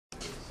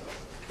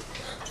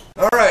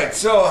Alright,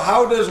 so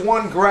how does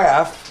one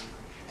graph,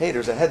 hey,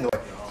 there's a head in the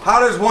way. How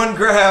does one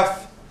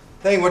graph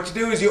thing, what you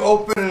do is you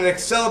open an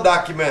Excel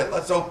document.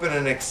 Let's open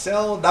an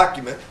Excel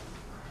document.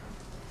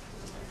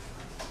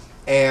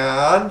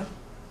 And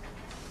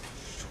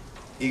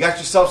you got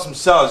yourself some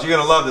cells. You're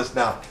going to love this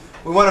now.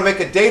 We want to make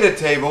a data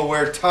table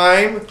where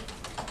time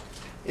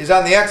is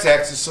on the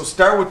x-axis. So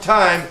start with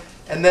time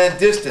and then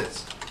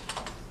distance.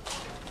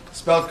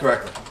 Spelled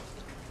correctly.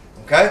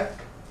 Okay?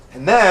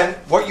 And then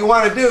what you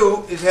want to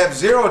do is have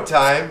 0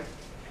 time,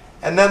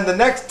 and then the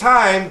next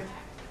time,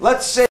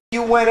 let's say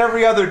you went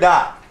every other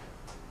dot.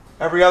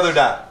 Every other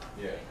dot.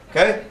 Yeah.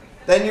 Okay?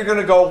 Then you're going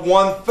to go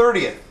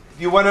 1/30th. If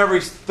you went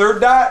every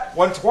third dot,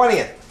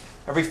 1/20th.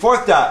 Every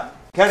fourth dot.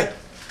 Kenny.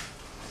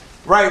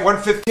 Right,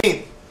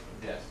 1/15th.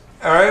 Yes.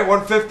 All right,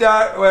 1/5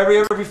 dot,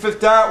 every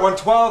fifth dot,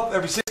 1/12th,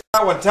 every sixth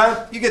dot,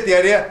 1/10th. You get the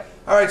idea.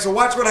 All right, so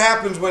watch what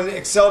happens when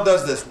Excel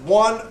does this.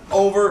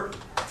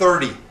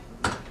 1/30.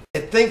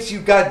 It thinks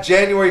you've got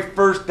January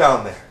 1st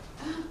down there.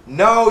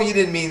 No, you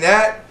didn't mean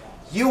that.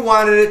 You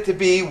wanted it to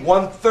be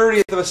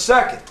 1/30th of a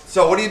second.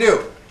 So what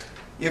do?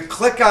 You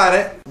click on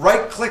it,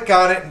 right-click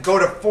on it, and go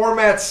to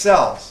Format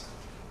Cells.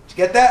 Did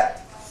you get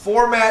that?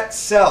 Format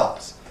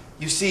Cells.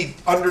 You see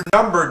under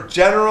Number,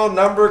 General,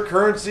 Number,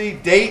 Currency,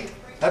 Date.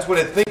 That's what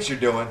it thinks you're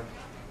doing.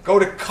 Go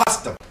to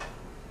Custom.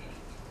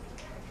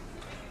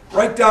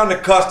 Right down to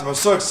Custom. I'm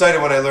so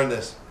excited when I learned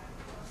this.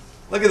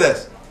 Look at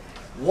this.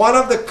 One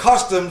of the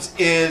customs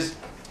is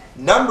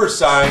number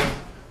sign,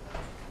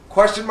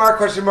 question mark,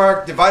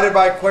 divided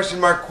by question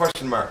mark,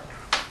 question mark.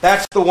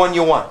 That's the one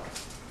you want.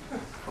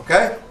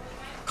 Okay?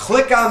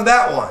 Click on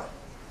that one.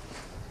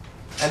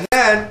 And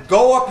then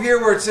go up here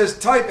where it says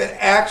type and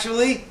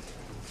actually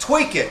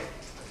tweak it.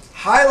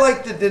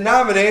 Highlight the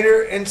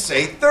denominator and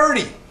say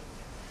 30.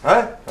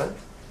 Huh? And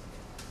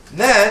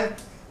then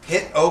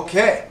hit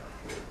OK.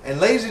 And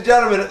ladies and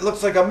gentlemen, it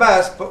looks like a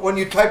mess, but when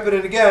you type it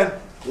in again,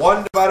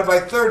 1 divided by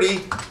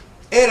 30,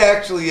 it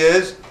actually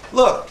is,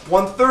 look,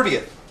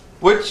 1/30th,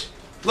 which,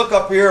 look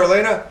up here,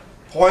 Elena,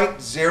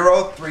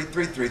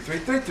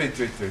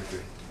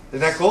 0.033333333.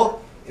 Isn't that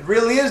cool? It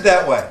really is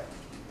that way.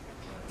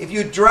 If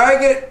you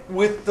drag it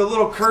with the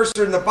little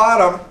cursor in the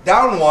bottom,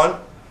 down one,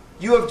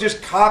 you have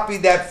just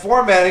copied that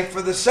formatting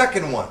for the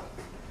second one.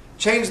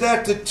 Change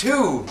that to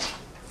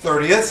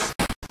 2/30ths,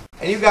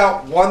 and you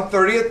got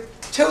 1/30th,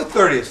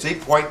 2/30ths. See,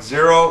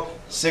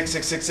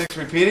 0.06666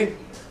 repeating.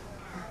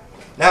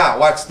 Now,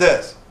 watch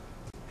this.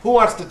 Who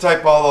wants to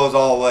type all those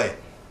all the way?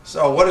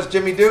 So what does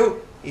Jimmy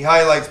do? He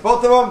highlights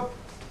both of them,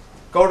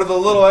 go to the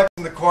little X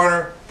in the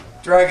corner,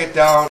 drag it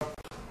down,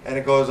 and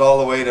it goes all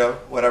the way to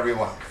whatever you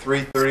want.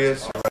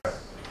 3/30ths or whatever.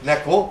 Isn't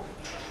that cool?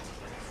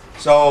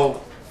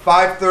 So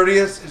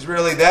 5/30ths is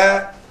really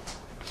that.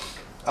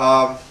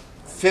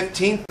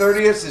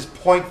 15/30ths is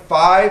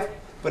 0.5,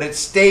 but it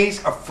stays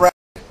a fraction.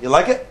 You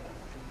like it?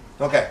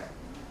 Okay.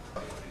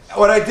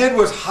 What I did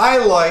was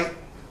highlight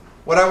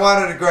what I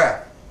wanted to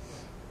graph.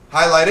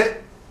 Highlight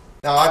it.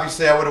 Now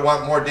obviously I would have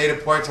wanted more data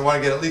points. I want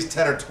to get at least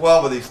 10 or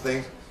 12 of these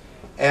things.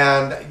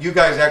 And you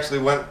guys actually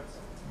went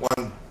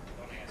 1/10?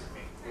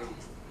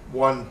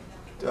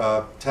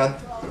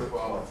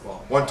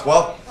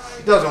 1/12?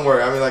 It doesn't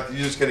work. I mean, like,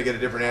 you're just going to get a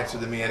different answer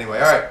than me anyway.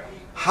 All right.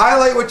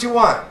 Highlight what you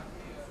want.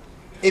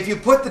 If you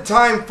put the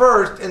time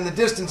first and the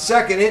distance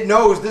second, it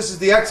knows this is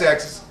the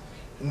x-axis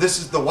and this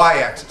is the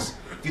y-axis.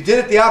 If you did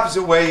it the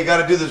opposite way, you got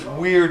to do this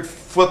weird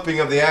flipping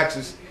of the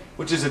axis,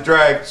 which is a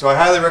drag. So I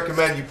highly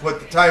recommend you put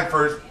the time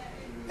first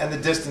and the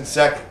distance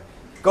second.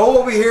 Go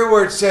over here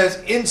where it says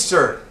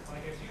Insert.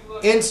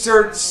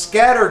 Insert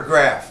Scatter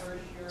Graph.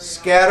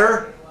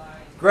 Scatter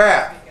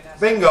Graph.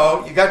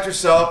 Bingo, you got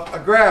yourself a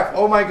graph.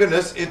 Oh my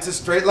goodness, it's a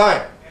straight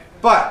line.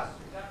 But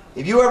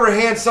if you ever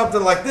hand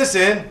something like this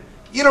in,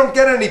 you don't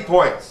get any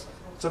points.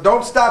 So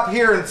don't stop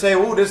here and say,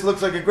 "Ooh, this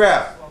looks like a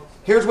graph."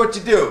 Here's what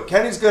you do.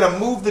 Kenny's going to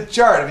move the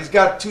chart. If he's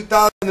got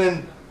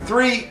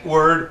 2003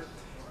 Word,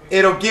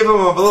 it'll give him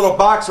a little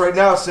box right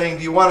now saying,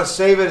 do you want to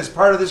save it as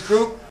part of this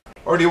group,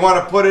 or do you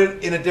want to put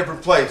it in a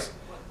different place?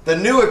 The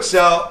new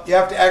Excel, you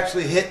have to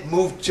actually hit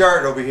Move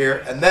Chart over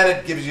here, and then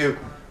it gives you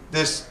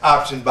this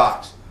option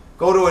box.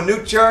 Go to a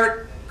new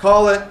chart,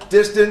 call it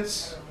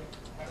Distance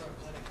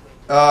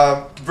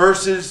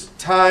versus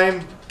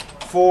Time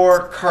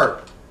for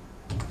Cart.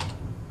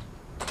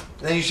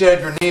 Then you should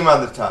have your name on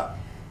the top.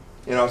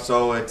 You know,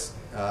 so it's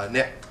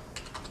Nick.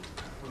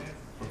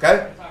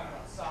 Okay?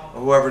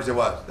 Or whoever's it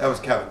was. That was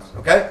Kevin's.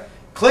 Okay?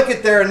 Click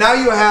it there, and now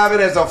you have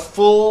it as a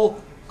full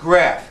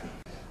graph.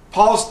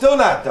 Paul's still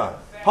not done.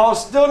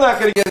 Paul's still not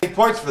going to get any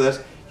points for this.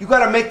 You've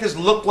got to make this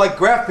look like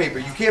graph paper.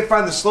 You can't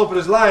find the slope of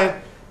this line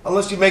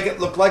unless you make it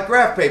look like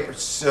graph paper.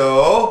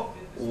 So,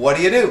 what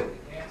do?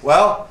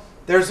 Well,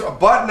 there's a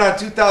button on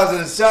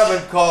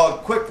 2007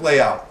 called Quick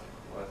Layout,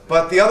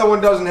 but the other one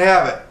doesn't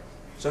have it.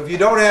 So if you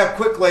don't have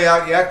Quick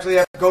Layout, you actually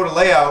have to go to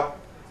Layout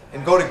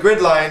and go to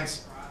Grid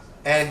Lines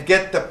and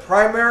get the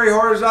primary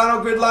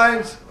horizontal grid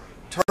lines,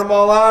 turn them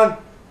all on,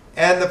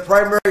 and the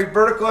primary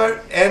vertical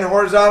and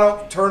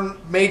horizontal, turn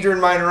major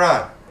and minor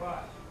on.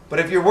 But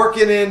if you're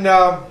working in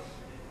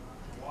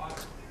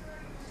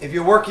if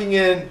you're working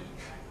in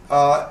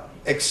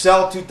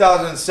Excel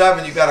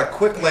 2007, you've got a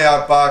quick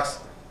layout box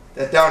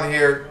that down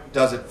here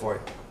does it for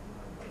you.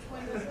 Which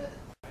one is it?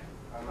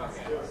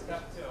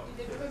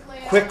 You did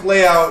Quick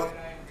layout,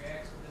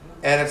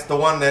 and it's the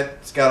one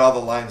that's got all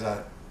the lines on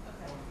it.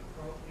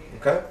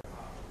 Okay?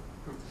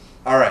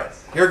 All right,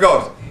 here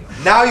goes.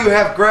 Now you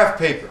have graph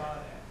paper,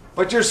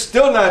 but you're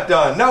still not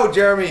done. No,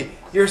 Jeremy,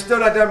 you're still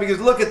not done because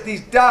look at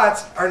these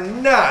dots are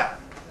not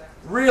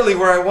really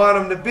where I want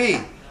them to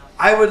be.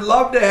 I would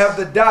love to have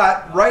the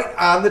dot right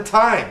on the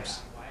times,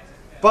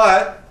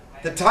 but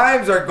the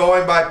times are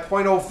going by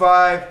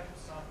 0.05,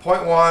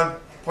 0.1,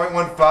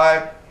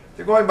 0.15.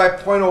 They're going by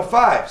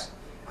 0.05s.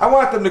 I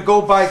want them to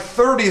go by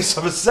 30ths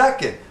of a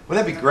second.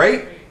 Wouldn't that be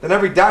great? Then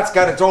every dot's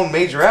got its own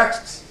major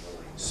axis.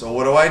 So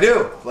what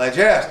do? Glad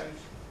you asked.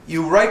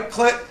 You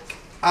right-click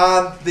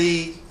on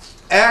the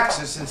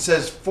axis and it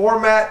says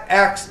Format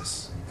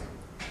Axis.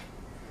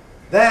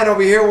 Then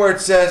over here where it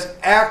says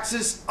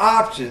Axis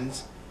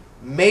Options,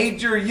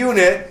 Major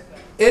Unit,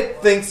 it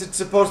thinks it's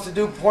supposed to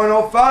do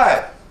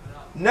 0.05.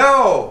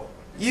 No,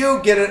 you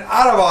get it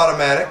out of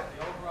automatic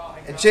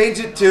and change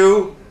it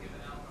to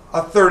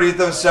a 30th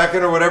of a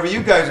second or whatever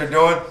you guys are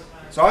doing.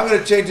 So I'm going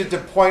to change it to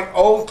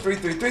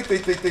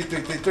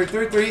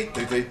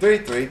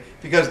 0.0333333333333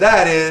 because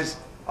that is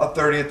a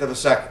 30th of a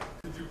second.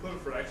 Did you put a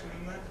fraction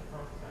in there?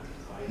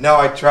 No,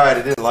 I tried.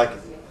 I didn't like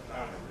it.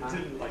 I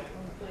didn't like it.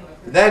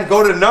 Then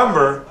go to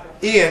number.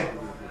 Ian,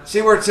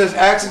 see where it says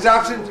Axis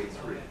Options?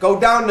 Go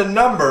down to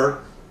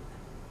number.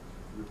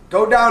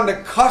 Go down to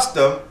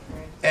custom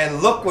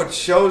and look what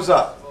shows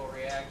up.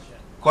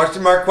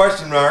 Question mark,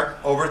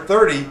 over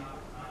 30.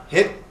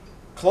 Hit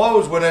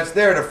close when it's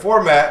there to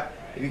format.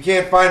 If you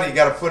can't find it, you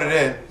got to put it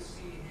in.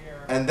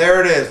 And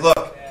there it is.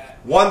 Look,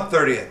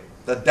 1/30th.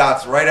 The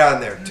dot's right on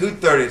there.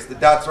 2/30ths. The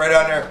dot's right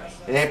on there.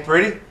 It ain't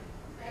pretty?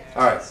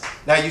 All right.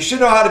 Now you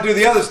should know how to do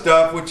the other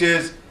stuff, which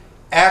is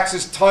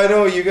axis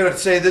title. You're going to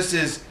say this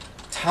is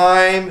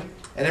time,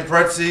 and in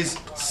parentheses,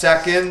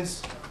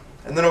 seconds.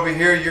 And then over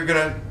here, you're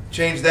going to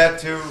change that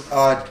to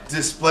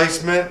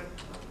displacement.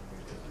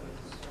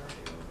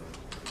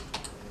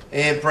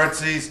 In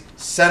parentheses,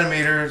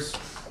 centimeters.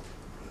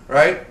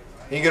 Right?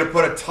 And you're going to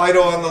put a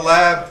title on the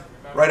lab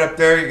right up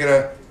there. You're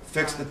going to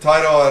fix the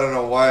title. I don't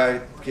know why I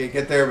can't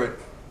get there, but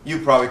you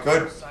probably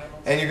could.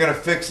 And you're going to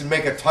fix and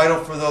make a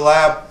title for the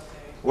lab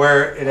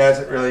where it has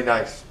it really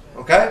nice.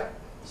 Okay?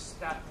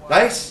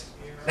 Nice?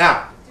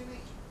 Now,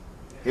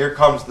 here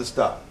comes the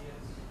stuff.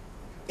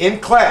 In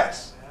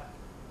class,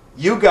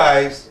 you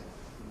guys,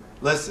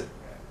 listen,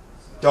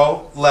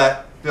 don't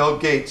let Bill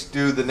Gates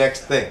do the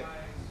next thing.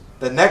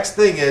 The next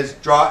thing is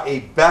draw a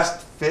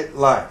best fit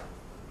line.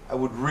 I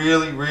would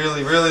really,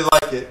 really, really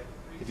like it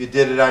if you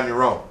did it on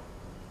your own.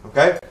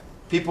 Okay?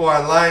 People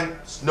online,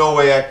 there's no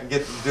way I can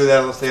get them to do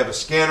that unless they have a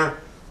scanner.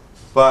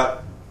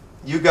 But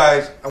you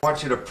guys, I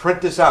want you to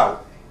print this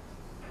out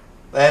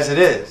as it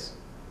is.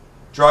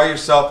 Draw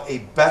yourself a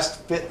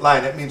best fit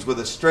line. That means with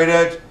a straight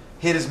edge,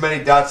 hit as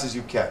many dots as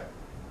you can.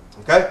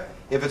 Okay?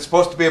 If it's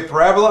supposed to be a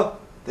parabola,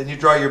 then you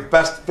draw your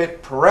best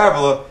fit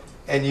parabola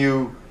and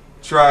you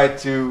try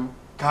to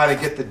kind of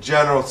get the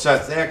general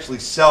sense. They actually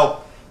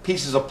sell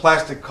pieces of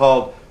plastic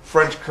called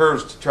French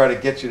curves to try to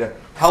get you to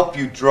help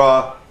you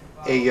draw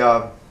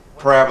a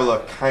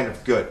parabola kind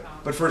of good.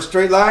 But for a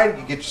straight line,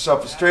 you get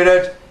yourself a straight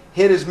edge,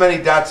 hit as many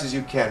dots as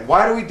you can.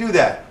 Why do we do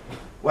that?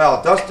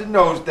 Well, Dustin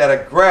knows that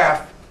a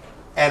graph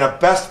and a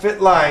best fit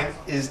line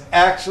is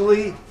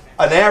actually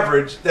an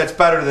average that's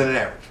better than an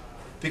average.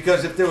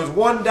 Because if there was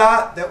one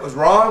dot that was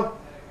wrong,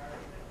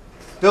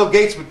 Bill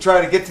Gates would try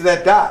to get to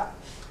that dot.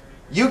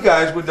 You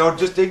guys would know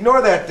just to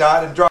ignore that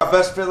dot and draw a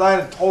best fit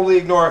line and totally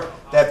ignore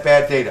that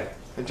bad data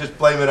and just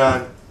blame it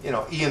on, you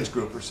know, Ian's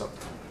group or something.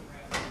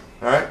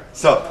 All right?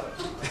 So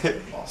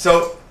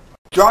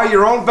draw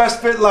your own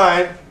best fit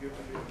line.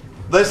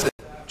 Listen,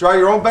 draw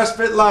your own best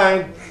fit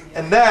line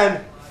and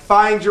then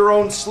find your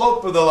own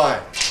slope of the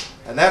line.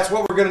 And that's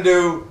what we're going to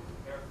do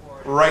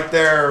right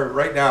there,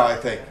 right now, I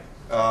think.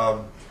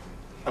 I'm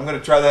going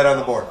to try that on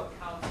the board.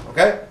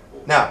 Okay?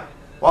 Now,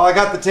 while I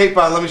got the tape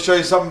on, let me show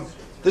you something.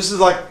 This is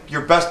like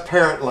your best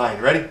parent line.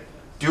 Ready?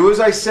 Do as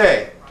I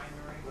say,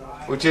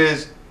 which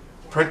is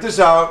print this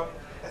out,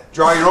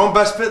 draw your own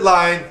best fit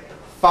line,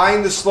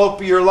 find the slope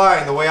of your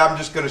line the way I'm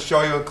just going to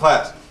show you in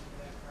class.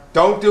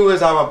 Don't do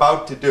as I'm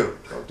about to do.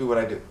 Don't do what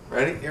I do.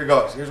 Ready? Here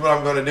goes. Here's what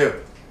I'm going to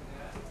do.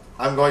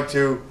 I'm going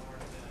to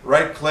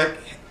right-click,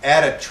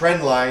 add a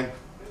trend line,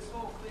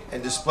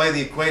 and display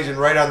the equation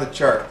right on the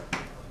chart.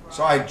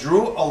 So I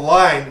drew a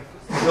line,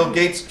 Bill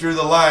Gates drew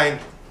the line,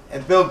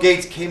 and Bill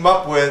Gates came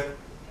up with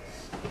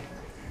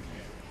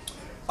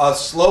a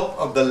slope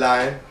of the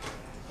line,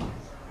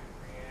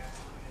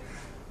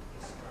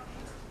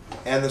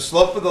 and the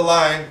slope of the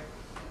line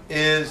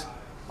is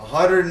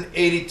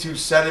 182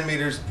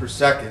 centimeters per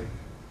second.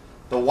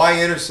 The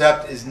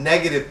y-intercept is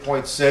negative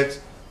 0.6,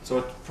 so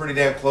it's pretty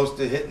damn close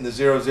to hitting the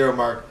 0, 0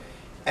 mark.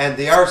 And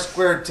the r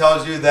squared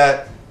tells you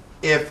that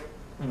if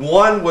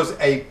 1 was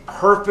a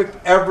perfect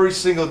every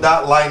single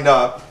dot lined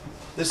up,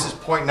 this is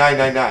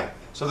 0.999.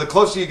 So the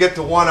closer you get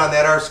to 1 on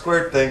that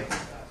R² thing,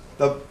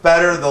 the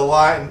better the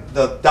line,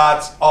 the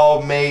dots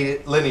all made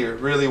it linear.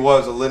 It really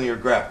was a linear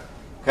graph.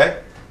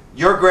 Okay?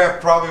 Your graph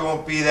probably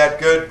won't be that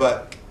good,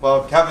 but,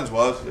 well, Kevin's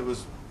was. It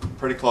was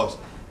pretty close.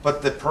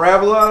 But the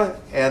parabola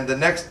and the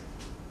next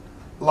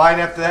line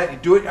after that, you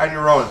do it on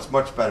your own. It's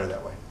much better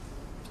that way.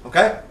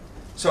 Okay?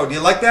 So do you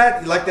like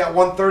that? You like that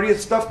 1/30th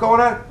stuff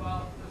going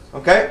on?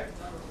 Okay?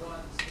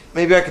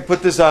 Maybe I could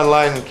put this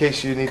online in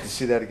case you need to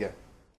see that again.